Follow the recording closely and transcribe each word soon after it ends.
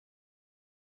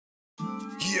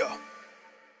Yeah.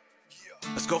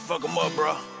 Let's go fuck them up,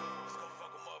 bro.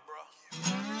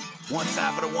 One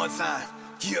time for the one time.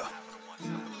 Yeah.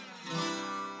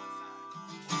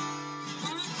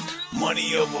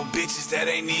 Money over bitches, that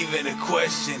ain't even a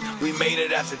question. We made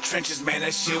it out the trenches, man,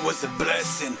 that shit was a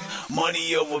blessing.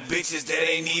 Money over bitches, that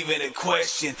ain't even a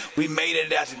question. We made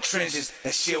it out the trenches,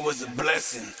 that shit was a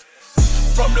blessing.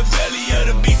 From the belly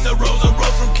of the beast, I rose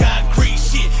from concrete.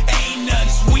 Shit, ain't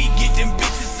nothing sweet, get them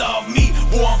bitches off me.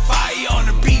 War on fire on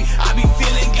the beat, I be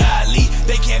feeling godly.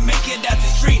 They can't make it out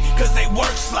the street, cause they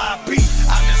work sloppy.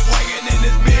 I'm just swinging in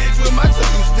this bitch with my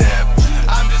two-step.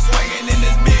 I'm just swinging in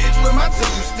this bitch with my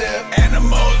two-step.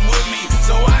 Animals with me,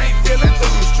 so I ain't feeling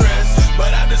too stressed.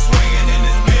 But I'm just swinging in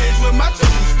this bitch with my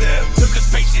two-step. Took a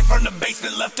spaceship from the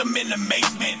basement, left them in the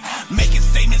basement. Making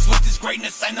statements with this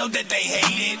greatness, I know that they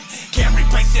hate it. Can't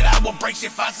replace it, I will break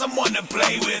shit, find someone to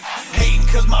play with. Hating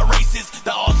cause my race is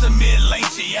the ultimate lane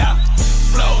shit, yeah.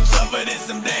 Flow tougher than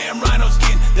some damn rhino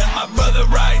skin. That's my brother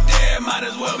right there, might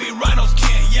as well be rhino's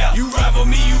kin, yeah. You rival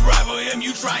me, you rival him,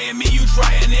 you trying me, you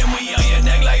trying him. We on your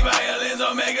neck like violins,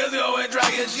 so make us go and try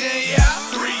your shit, yeah.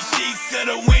 3 sheets to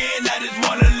the wind, I just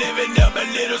wanna live it up. A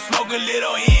little smoke, a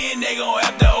little hen, they gon'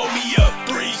 have to hold me up.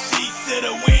 3 sheets to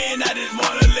the wind, I just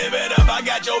wanna live it up. I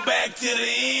got your back to the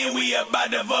end, we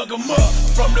about to fuck 'em up.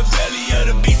 From the belly of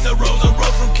the beast, I rose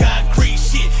from concrete.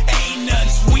 Shit, ain't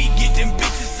nothing sweet, get them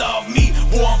bitches off me.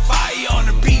 War on fire on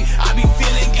the beat, I be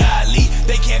feeling godly.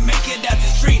 They can't make it out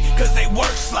the street, cause they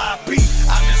work sloppy.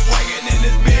 I'm just swinging in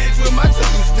this bitch with my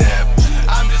two-step.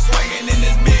 I'm just swinging in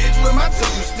this bitch with my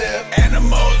two-step.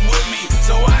 Animals with me,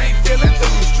 so I ain't feeling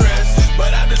too stressed.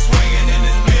 But I'm just swinging in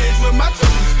this bitch with my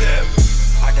two-step.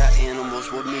 I got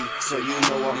animals with me, so you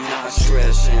know I'm not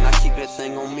stressing. I keep that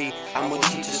thing on me, I'm a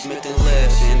teacher Smith and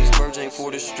lesson. These birds ain't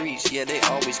for the streets, yeah, they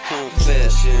always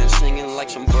confessing. Singing like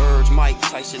some birds, Mike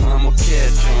Tyson, I'ma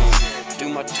catch 'em. Do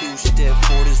my two-step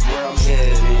forward is where I'm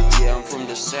heading. Yeah, I'm from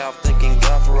the south, thanking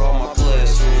God for all my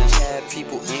blessings. Had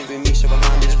people envy me, so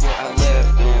behind is where I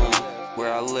left them.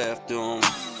 Where I left them.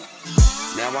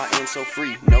 Now I am so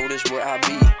free, notice where I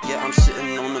be. Yeah, I'm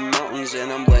sitting on the mountains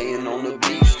and I'm laying on the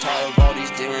beach. Tired of all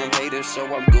these damn haters, so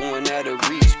I'm going out of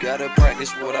reach. Gotta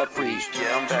practice what I preach,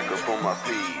 yeah, I'm back up on my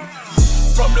feet.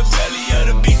 From the belly of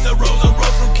the beast, I rose